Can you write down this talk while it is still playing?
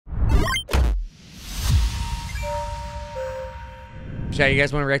chat, you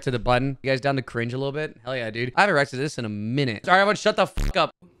guys want to react to the button? You guys down to cringe a little bit? Hell yeah, dude. I haven't reacted to this in a minute. Sorry, everyone, shut the fuck up.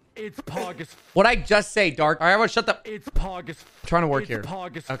 It's Pogus. What'd I just say, Dark? All right, everyone, shut the... It's Pogus. I'm trying to work It's here.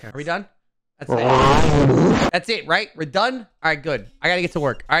 Pogus. Okay, are we done? That's it. That's it, right? We're done? All right, good. I gotta get to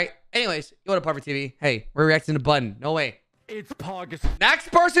work. All right. Anyways, you want to Puffer TV? Hey, we're reacting to button. No way. It's Pogus.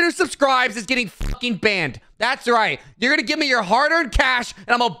 Next person who subscribes is getting fucking banned. That's right. You're gonna give me your hard-earned cash, and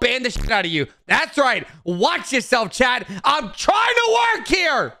I'm gonna ban the shit out of you. That's right. Watch yourself, chat. I'm trying to work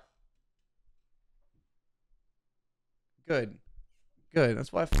here. Good. Good.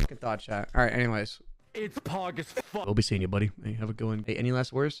 That's what I fucking thought, chat. All right. Anyways. It's Pogus. We'll be seeing you, buddy. Hey, have a good one. Hey, any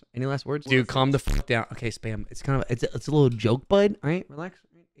last words? Any last words? Dude, calm the fuck down. Okay, spam. It's kind of it's a little joke, bud. All right, relax.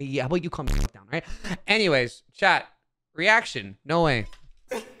 Yeah, how about you calm the fuck down? All right. Anyways, chat. Reaction. No way.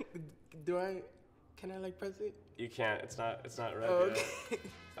 Can I like press it? You can't. It's not red Okay. yet.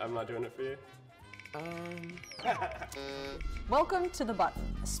 I'm not doing it for you. Welcome to The Button,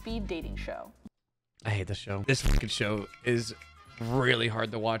 a speed dating show. I hate this show. This fucking show is really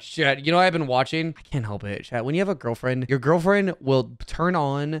hard to watch. Chat, you know what I've been watching? I can't help it. Chat, when you have a girlfriend, your girlfriend will turn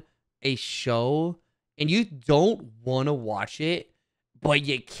on a show and you don't want to watch it, but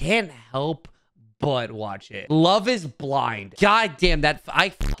you can't help but watch it. Love is Blind. God damn, that I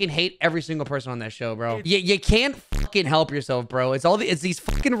fucking hate every single person on that show, bro. You can't fucking help yourself, bro. It's these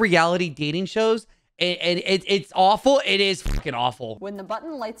fucking reality dating shows. And it's awful. It is fucking awful. When the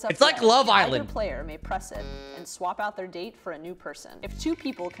button lights up, it's like Love Island. Either player may press it and swap out their date for a new person. If two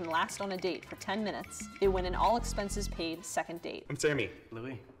people can last on a date for 10 minutes, they win an all expenses paid second date. I'm Sammy.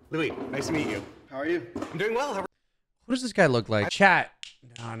 Louis. Louis, nice to meet you. How are you? I'm doing well. How are Who does this guy look like? Chat.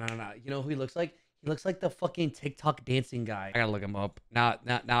 No. You know who he looks like? He looks like the fucking TikTok dancing guy. I gotta look him up. Now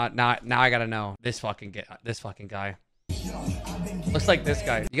I gotta know. This fucking guy. Looks like this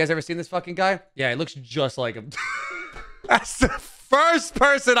guy. You guys ever seen this fucking guy? Yeah, it looks just like him. That's the first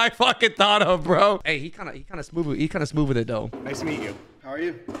person I fucking thought of, bro. Hey, he kind of smooth with it though. Nice to meet you. How are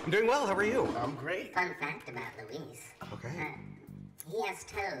you? I'm doing well. How are you? I'm great. Fun fact about Luis. Okay. He has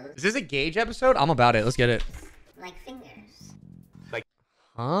toes Is this a Gage episode? I'm about it. Let's get it. like fingers.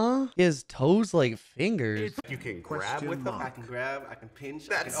 Huh? He has toes like fingers. You can grab with them. I can grab, I can pinch,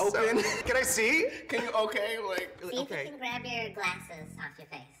 That's I can open. Can I see? Can you? Okay. Like. See if you Okay. can grab your glasses off your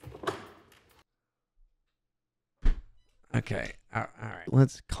face. Okay. All right.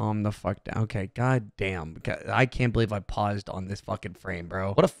 Let's calm the fuck down. Okay. God damn. I can't believe I paused on this fucking frame,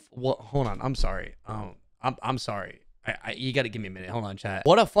 bro. What? Hold on. I'm sorry. I'm sorry. You got to give me a minute. Hold on, chat.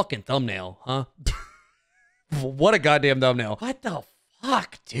 What a fucking thumbnail, huh? What a goddamn thumbnail. What the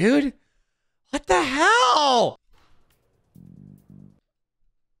fuck, dude? What the hell?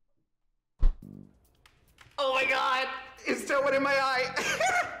 Oh my God! It's still one in my eye.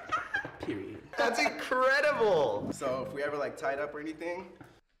 Period. That's incredible. So if we ever like tied up or anything,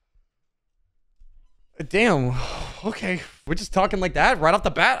 Damn. Okay. We're just talking like that right off the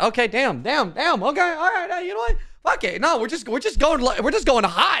bat. Okay. Damn. Okay. All right. You know what? Fuck it. No, we're just going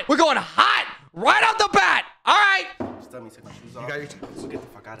hot. We're going hot right off the bat. All right. just let me take my shoes off. You got your Let's get the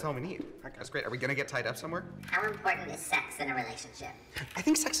fuck out of That's all we need. That's great. Are we gonna get tied up somewhere? How important is sex in a relationship? I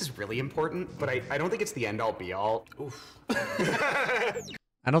think sex is really important, but I don't think it's the end all be all. Oof.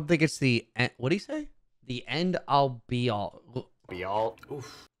 I don't think it's the end. What do you say? The end all be all. Be all.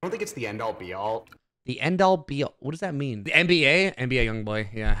 Oof. I don't think it's the end all be all. The end all be all. What does that mean? The NBA? NBA young boy.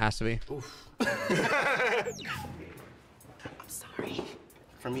 Yeah, it has to be. Oof. I'm sorry.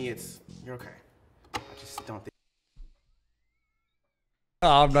 For me, you're okay. I just don't think.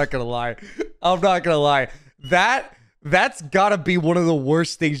 Oh, I'm not gonna lie. That's gotta be one of the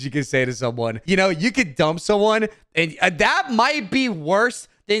worst things you can say to someone. You know, you could dump someone, and that might be worse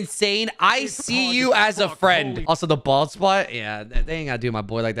than saying, I see you as a friend. Also, the bald spot. Yeah, they ain't gotta do my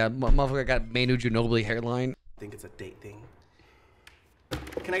boy like that. Motherfucker got Manu Ginobili hairline. I think it's a date thing.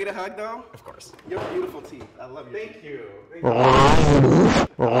 Can I get a hug, though? Of course. You have beautiful teeth. I love you. Thank you.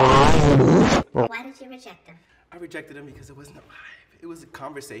 Why did you reject him? I rejected him because it wasn't a vibe. It was a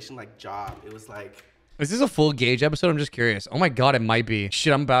conversation like job. It was like, Is this a full Gage episode? I'm just curious. Oh my god, it might be.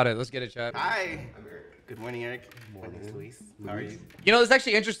 Shit, I'm about it. Let's get it, chat. hi. I'm Eric. Good morning, Eric. Good morning, Luis. How are you? You know, it's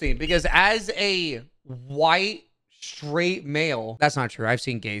actually interesting because as a white straight male, that's not true. I've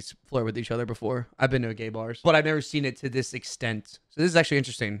seen gays flirt with each other before. I've been to gay bars, but I've never seen it to this extent. So this is actually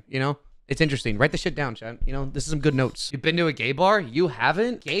interesting, you know? It's interesting. Write the shit down, chat. You know, this is some good notes. You've been to a gay bar? You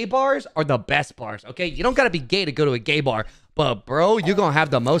haven't? Gay bars are the best bars, okay? You don't gotta be gay to go to a gay bar, But bro, you're gonna have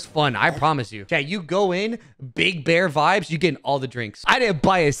the most fun. I promise you. Okay, you go in, Big Bear vibes, you getting all the drinks. I didn't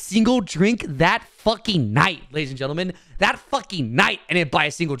buy a single drink that fucking night, ladies and gentlemen. That fucking night, I didn't buy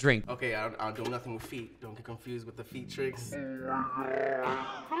a single drink. Okay, I'll do nothing with feet. Don't get confused with the feet tricks.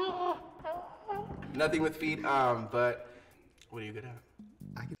 Nothing with feet, but what are you good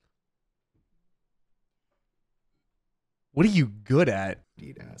at? What are you good at?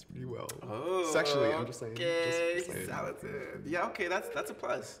 Eat ass pretty well. Oh, Sexually, I'm just saying. Okay, Just saying. talented. Yeah, okay, that's a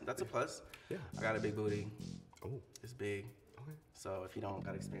plus. That's a plus. Yeah. I got a big booty. Oh, It's big. okay. So if you don't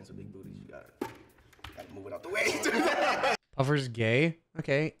got experience with big booties, you gotta move it out the way. Puffer's gay.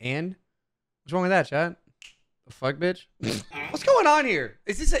 Okay, and what's wrong with that, chat? The fuck, bitch. What's going on here?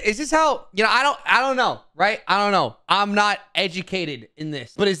 Is this how, you know, I don't know, right? I don't know. I'm not educated in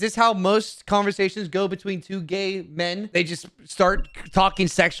this. But is this how most conversations go between two gay men? They just start talking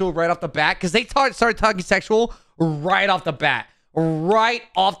sexual right off the bat? Because they start talking sexual right off the bat. Right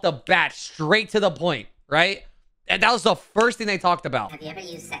off the bat. Straight to the point, right? And that was the first thing they talked about. Have you ever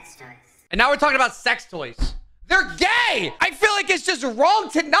used sex toys? And now we're talking about sex toys. They're gay! I feel like it's just wrong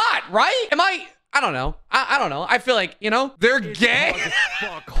to not, right? I don't know. I don't know. I feel like, you know, they're gay.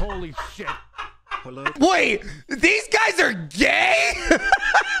 Fuck, holy shit. Wait, these guys are gay?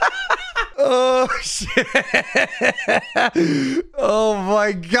 Oh, shit. Oh,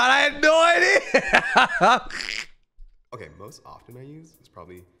 my God. I had no idea. Okay, most often I use is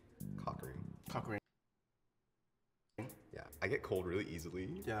probably cock ring. Cock ring. Yeah, I get cold really easily.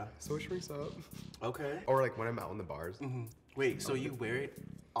 Yeah. So it shrinks up. Okay. Or like when I'm out in the bars. Wait, so you wear it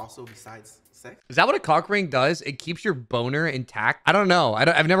also besides sex? Is that what a cock ring does? It keeps your boner intact? I don't know.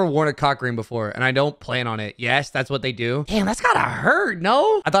 I've never worn a cock ring before, and I don't plan on it. Yes, that's what they do. Damn, that's gotta hurt,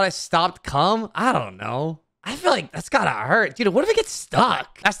 no? I thought I stopped cum. I don't know. I feel like that's gotta hurt. Dude, what if it gets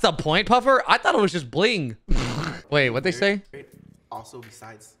stuck? That's the point, Puffer? I thought it was just bling. Wait, what'd they say? Wear it also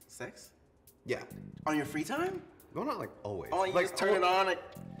besides sex? Yeah. On your free time? No, not like always. Oh, you like just turn it on like...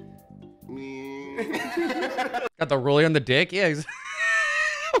 Got the rollie on the dick? Yeah.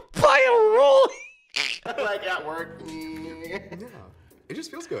 Buy a rollie. like at work. Yeah. It just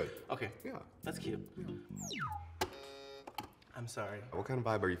feels good. Okay, Yeah. that's cute. I'm sorry. What kind of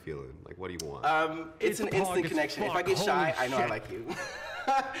vibe are you feeling? Like, what do you want? It's an instant connection. If I get shy, I know I shit. like you.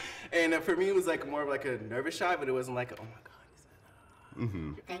 And for me, it was like more of like a nervous shy, but it wasn't like, oh my God,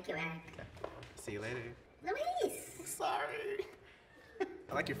 is that... Thank you, Eric. See you later. Luis! Sorry.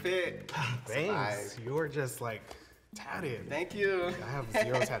 I like your fit. Thanks. You are just like tatted. Thank you. I have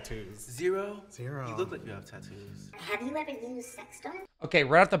 0 tattoos. Zero? 0. You look like you have tattoos. Have you ever used sex toys? Okay,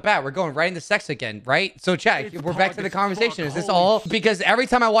 right off the bat, we're going right into sex again, right? So, chat, It's we're back to the hard as conversation. fuck, Is this holy all? Because every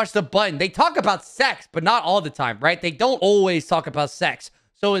time I watch the button, they talk about sex, but not all the time, right? They don't always talk about sex.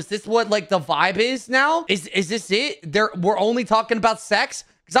 So is this what like the vibe is now? Is this it? We're only talking about sex?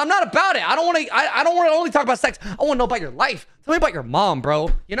 Because I'm not about it. I don't want to only talk about sex. I want to know about your life. Tell me about your mom,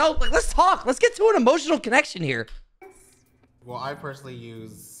 bro. You know, like let's talk. Let's get to an emotional connection here. Well, I personally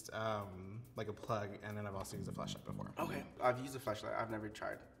used like a plug, and then I've also used a flashlight before. Okay, I've used a flashlight. I've never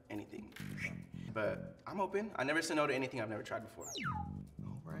tried anything. But I'm open. I never said no to anything I've never tried before.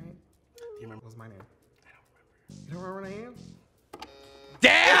 All right. Do you remember? What was my name? I don't remember. You don't remember my name?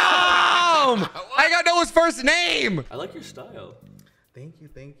 Damn! I gotta know his first name. I like your style. Thank you,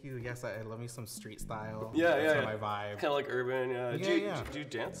 thank you. Yes, I love me some street style. Yeah, That's yeah. kinda my vibe. Kind of like urban. Yeah. Yeah. Do you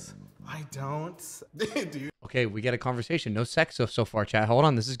dance? I don't. Do you Okay, we get a conversation. No sex so far, chat. Hold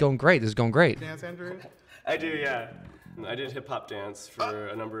on. This is going great. This is going great. dance, Andrew? I do, yeah. I did hip hop dance for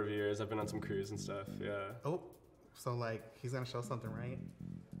a number of years. I've been on some crews and stuff. Yeah. Oh, so like he's gonna show something, right?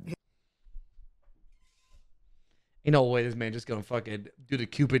 Ain't no way this man just gonna fucking do the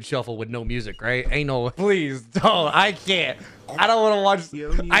Cupid shuffle with no music, right? Ain't no, please don't. I can't. I don't want to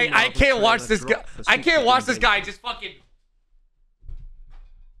watch. I can't watch this guy. I can't watch this guy just fucking.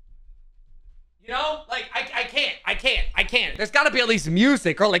 You know, like I can't. There's got to be at least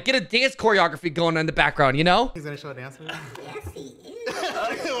music or like get a dance choreography going on in the background. You know? He's gonna show a dance move. Yes, he is.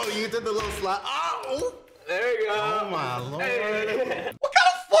 Well, you did the little slide. Oh, There you go. oh my lord. What kind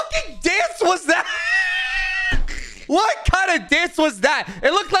of fucking dance was that? What kind of dance was that?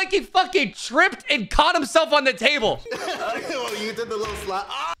 It looked like he fucking tripped and caught himself on the table. Well, you did the little slide.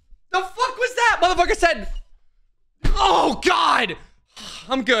 Oh. The fuck was that? Motherfucker said, oh God,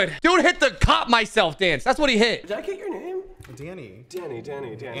 I'm good. Dude hit the caught myself dance. That's what he hit. Did I get your name? Danny.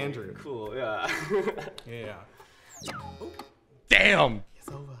 Danny. Andrew. Cool, yeah. Yeah. Damn. It's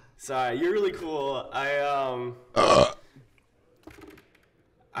over. Sorry, you're really cool.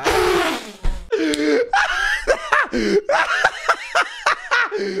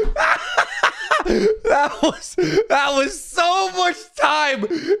 That was so much time.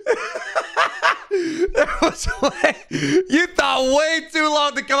 You thought way too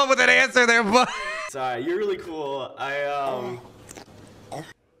long to come up with an answer there, but Sorry, you're really cool.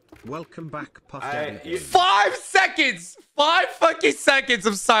 Welcome back, Puff Daddy. 5 seconds. 5 fucking seconds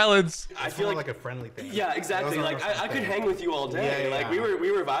of silence. I It's feel more like like a friendly thing. yeah, exactly. It was Like almost I a could thing. hang with you all day. Yeah, Like yeah.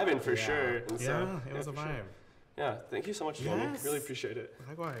 we were vibing for Yeah. sure. And Yeah, so, it was a for vibe. sure. Yeah, thank you so much, Danny. Yes. Really appreciate it.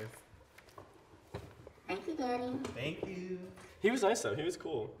 Likewise. Thank you, Daddy. Thank you. He was nice though. He was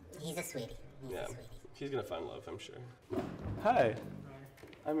cool. He's a sweetie. He's Yeah, a sweetie. he's gonna find love, I'm sure. Hi,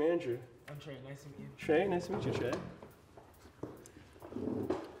 I'm Andrew. I'm Trey. Nice to meet you. Trey, nice to meet you, Trey.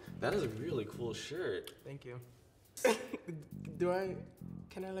 That is a really cool shirt. Thank you.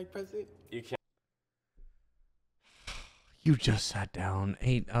 Can I like press it? You can't. You just sat down.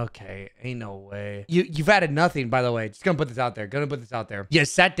 Ain't no way. You've added nothing, by the way. Just gonna put this out there. You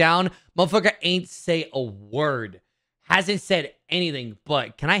sat down, motherfucker ain't say a word. Hasn't said anything,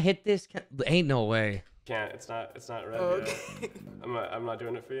 but can I hit this? Ain't no way. Can't. It's not red Okay. yet. I'm not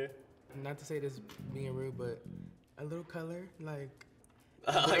doing it for you. Not to say this being rude, but a little color, like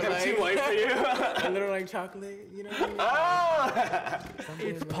Like I'm too white for you. a little like chocolate, you know what I mean? Ah!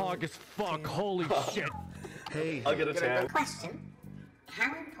 It's pog as fuck. Holy shit. Hey, I'll get a tan. Question.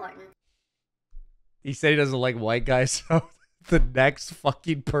 How important He said he doesn't like white guys, so the next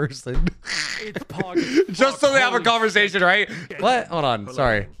fucking person. It's pog as fuck. Just so they have a Holy conversation, right? What? Hold on.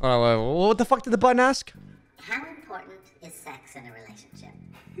 Sorry. Hold on, what the fuck did the button ask? how important is sex in a relationship?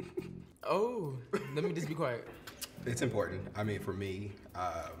 Oh, let me just be quiet. it's important. I mean, for me,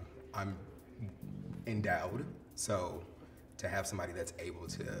 I'm endowed, so to have somebody that's able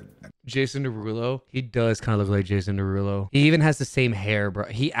to Jason Derulo. He does kind of look like Jason Derulo. He even has the same hair, bro.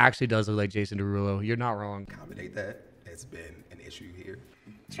 He actually does look like Jason Derulo. You're not wrong. accommodate that has been an issue here.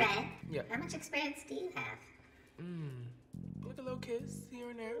 Trey, Yeah. how much experience do you have? Like a little kiss here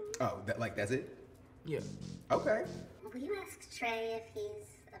and there. Oh, that's it? Yeah. Okay. Will you ask Trey if he's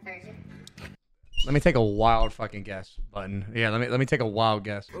a virgin? Let me take a wild fucking guess. Button. Yeah, let me take a wild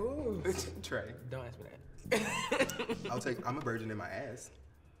guess. Ooh. Trey, Don't ask me that. I'm a virgin in my ass.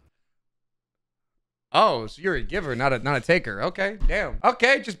 Oh, so you're a giver, not a taker. Okay, damn.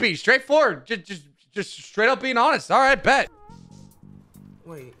 Okay, just be straightforward. Just straight up being honest. All right, bet.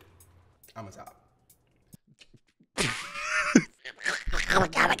 Wait. I'm a top.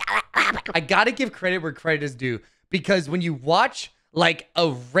 I gotta give credit where credit is due, because when you watch like a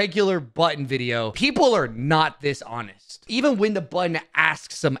regular button video, people are not this honest. Even when the button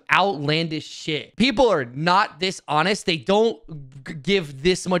asks some outlandish shit, people are not this honest. They don't give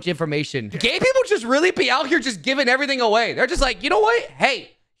this much information. Gay people just really be out here just giving everything away. They're just like, you know what?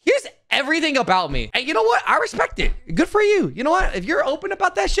 Hey, here's everything about me. And you know what? I respect it. Good for you. You know what? If you're open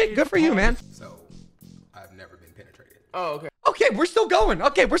about that shit, good for you, man. So, I've never been penetrated. Oh, okay. Okay, we're still going.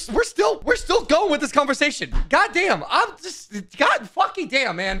 Okay, we're still going with this conversation. God damn, God fucking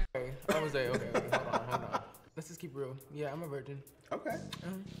damn, man. Okay. I was there. Okay. Hold on. Let's just keep real. Yeah, I'm a virgin. Okay.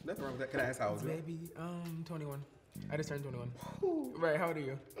 Nothing wrong with that. Can I ask how old you are? Maybe 21. I just turned 21. Right. How old are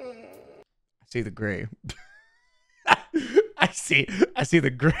you? I see the gray. I see the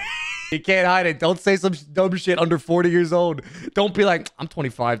gray. You can't hide it. Don't say some dumb shit under 40 years old. Don't be like, I'm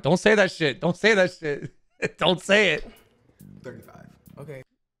 25. Don't say that shit. Don't say that shit. Don't say it. 35. Okay.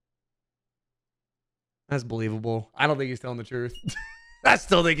 That's believable. I don't think he's telling the truth. I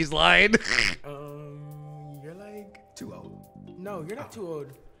still think he's lying. You're like Too old. no, you're not too old.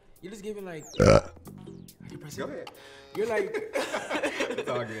 You're just giving like. Go ahead. You're like. It's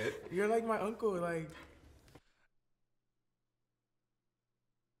all good. You're like my uncle. Like.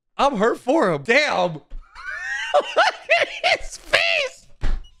 I'm hurt for him. Damn. Look at his face.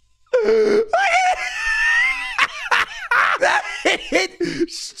 That hit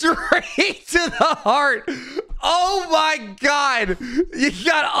straight to the heart. Oh my God. You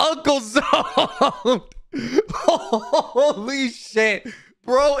got Uncle zoned. Holy shit.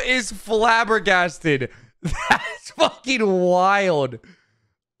 Bro is flabbergasted. That's fucking wild.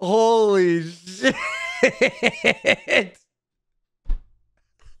 Holy shit.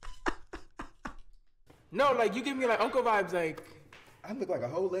 No, like you give me like uncle vibes. Like. I look like a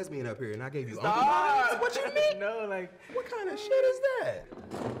whole lesbian up here, and I gave you uncle Ah, vibes? What you mean? No, like. What kind of shit is that?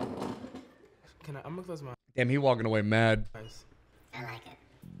 Can I'm gonna close my Damn, he walking away mad. eyes. I like it.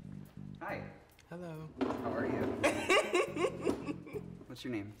 Hi, Hello. how are you? What's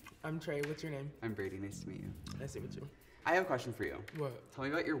your name? I'm Trey. What's your name? I'm Brady. Nice to meet you. Nice to meet you. I have a question for you. What? Tell me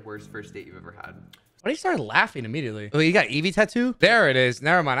about your worst first date you've ever had. Why did he start laughing immediately? Oh, you got Eevee tattoo? There it is.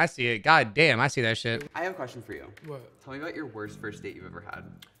 Never mind. I see it. God damn, I see that shit. I have a question for you. What? Tell me about your worst first date you've ever had.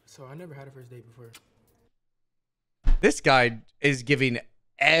 So I never had a first date before. This guy is giving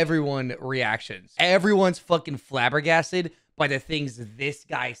everyone reactions. Everyone's fucking flabbergasted by the things this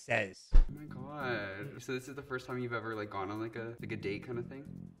guy says. Oh my god. So this is the first time you've ever like gone on like a date kind of thing?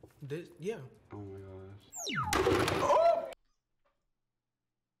 Yeah. Oh my gosh.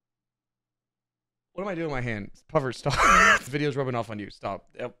 What am I doing with my hand? Puffer, stop. This video's rubbing off on you. Stop.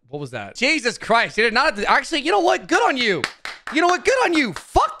 What was that? Jesus Christ. You did not. Actually, you know what? Good on you. You know what? Good on you.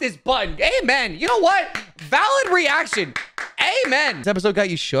 Fuck this button. Amen. You know what? Valid reaction. Amen. This episode got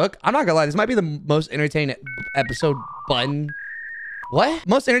you shook. I'm not gonna lie. This might be the most entertaining episode button. What?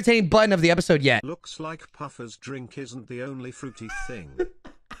 Most entertaining button of the episode yet. Looks like Puffer's drink isn't the only fruity thing.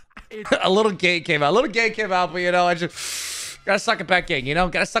 A little gay came out. A little gay came out, but you know, I just gotta suck it back in, you know?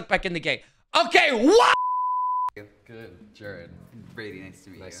 Gotta suck back in the gay. Okay, what? Good. Jared. Brady, nice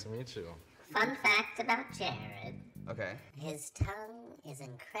to meet you. Nice to meet you. Fun fact about Jared. Okay. His tongue is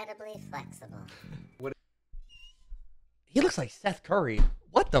incredibly flexible. He looks like Seth Curry.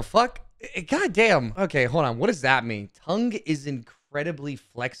 What the fuck? God damn. Okay, hold on. What does that mean? Tongue is incredibly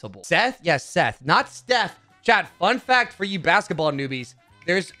flexible. Seth? Yes, Seth. Not Steph. Chat, fun fact for you basketball newbies.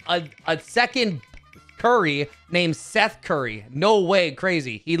 There's a second Curry named Seth Curry. No way.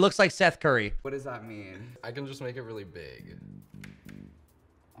 Crazy. He looks like Seth Curry. What does that mean? I can just make it really big.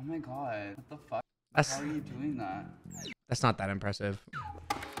 Oh my god. What the fuck? That's, How are you doing that? that's not that impressive.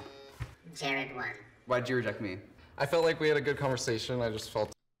 Jared won. Why'd you reject me? I felt like we had a good conversation. I just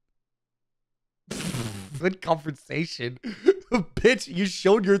felt Good conversation. Bitch, you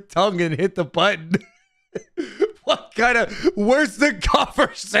showed your tongue and hit the button. What kind of... Where's the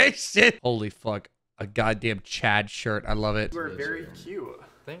conversation? Holy fuck. A goddamn Chad shirt. I love it. You are very cute.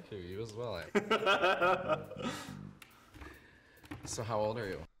 Thank you. You as well. So how old are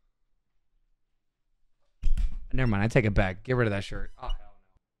you? Never mind. I take it back. Get rid of that shirt. Oh, hell no.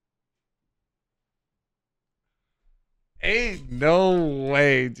 Ain't no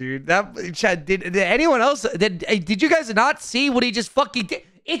way, dude. That Chad, did anyone else... Did you guys not see what he just fucking did?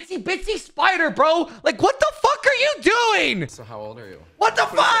 Itsy bitsy spider, bro. Like, what the fuck are you doing? So how old are you? What the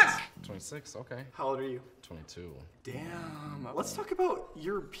fuck? 26. Okay. How old are you? 22. Damn. Let's talk about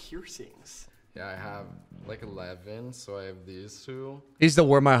your piercings. Yeah, I have like 11. So I have these two. He's the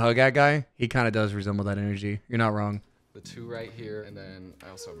where my hug at guy. He kind of does resemble that energy. You're not wrong. The two right here, and then I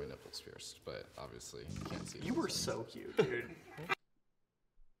also have my nipples pierced, but obviously you can't see. You were so cute, dude.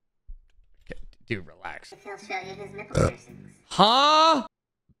 Dude, relax. He'll show you his nipple piercings. Huh?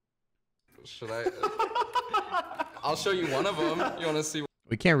 Should I? I'll show you one of them. You want to see?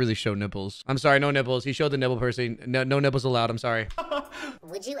 We can't really show nipples. I'm sorry, no nipples. He showed the nipple person. No nipples allowed. I'm sorry.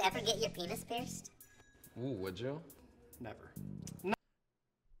 Would you ever get your penis pierced? Ooh, would you? Never.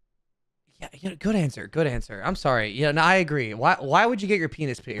 Yeah, good answer. Good answer. I'm sorry. Yeah, no, I agree. Why would you get your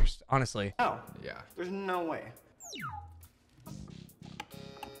penis pierced? Honestly. No. Yeah. There's no way.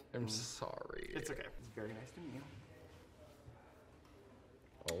 I'm sorry. It's okay. It's very nice to meet you.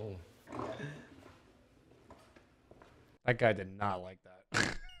 Oh. That guy did not like that.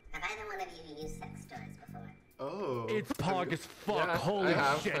 Have either one of you used sex toys before? Oh. It's pog as fuck. Yeah, Holy I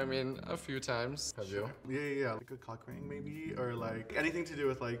have. shit. I mean, a few times. Have you? Yeah. Like a cock ring, maybe, or like anything to do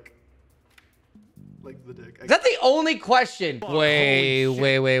with like the dick. Is that the only question? Fuck, Wait.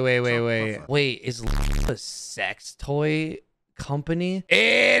 holy shit. Wait, is a sex toy company?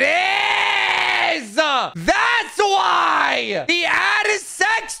 It is! That's why! The ad is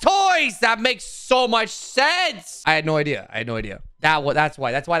sex toys! That makes so much sense! I had no idea. That's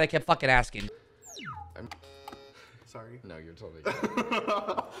why. That's why they kept fucking asking. Sorry. No, you're totally good.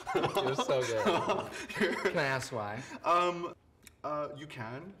 You're so good. Can I ask why? You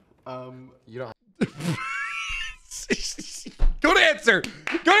can. You don't. Good answer.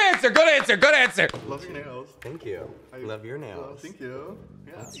 Good answer. Love your nails. Thank you. Love your nails. Thank you.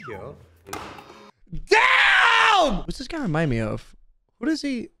 Yeah. That's cute. Damn! What's this guy remind me of? Who does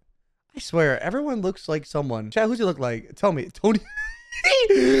he? I swear, everyone looks like someone. Chad, who's he look like? Tell me. Tony.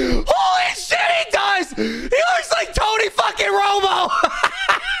 Holy shit, he does! He looks like Tony fucking Romo!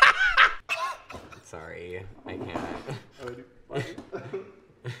 Sorry, I can't. What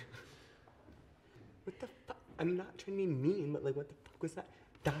the fuck? I'm not trying to be mean, but like, what the fuck was that?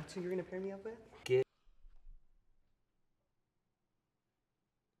 That's who you're gonna pair me up with? Get.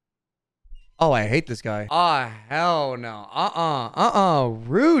 Oh, I hate this guy. Oh, hell no.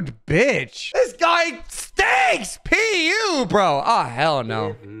 Rude bitch. This guy stinks. P.U., bro. Oh, hell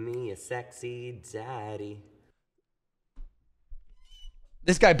no. Give me a sexy daddy.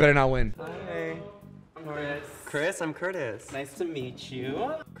 This guy better not win. Hi. I'm Chris. Chris, I'm Curtis. Nice to meet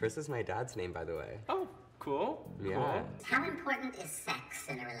you. Chris is my dad's name, by the way. Oh, cool. Yeah. Cool. How important is sex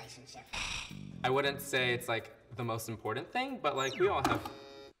in a relationship? I wouldn't say it's like the most important thing, but like we all have.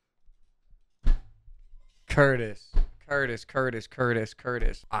 Curtis.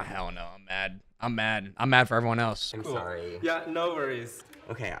 Ah, hell no. I'm mad for everyone else. I'm sorry. Yeah, no worries.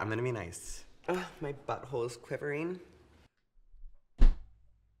 Okay, I'm gonna be nice. Ugh, my butthole is quivering.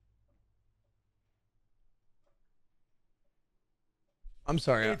 I'm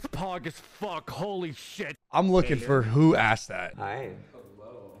sorry. It's pog as fuck. Holy shit. I'm looking for who asked that. Hi.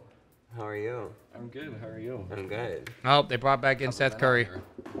 Hello. How are you? I'm good. How are you? I'm good. Oh, they brought back in Seth Curry.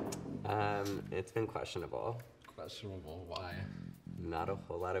 It's been questionable. Questionable. Why? Not a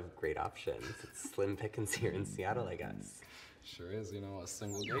whole lot of great options. It's slim pickings here in Seattle, I guess. Sure is. You know, a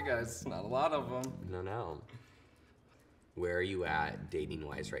single gay guys. Not a lot of them. No. Where are you at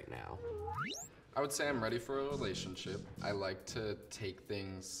dating-wise right now? I would say I'm ready for a relationship. I like to take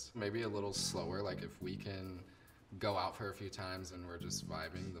things maybe a little slower. Like if we can go out for a few times and we're just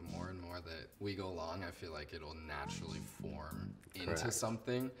vibing, the more and more that we go along, I feel like it'll naturally form into Correct.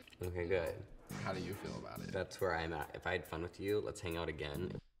 something. Okay, good. How do you feel about it? That's where I'm at. If I had fun with you, let's hang out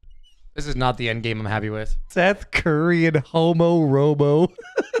again. This is not the end game I'm happy with. Seth Curry and Homo Robo.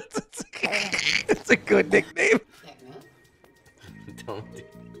 It's a good nickname. Don't do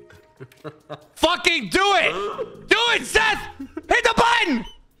Fucking do it! Do it, Seth! Hit the button!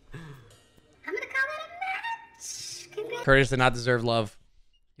 I'm gonna call it a match. Curtis did not deserve love.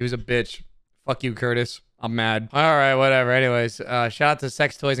 He was a bitch. Fuck you, Curtis. I'm mad. All right, whatever. Anyways, shout out to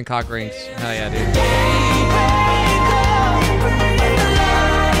Sex Toys and Cock Rings. Hell yeah, dude.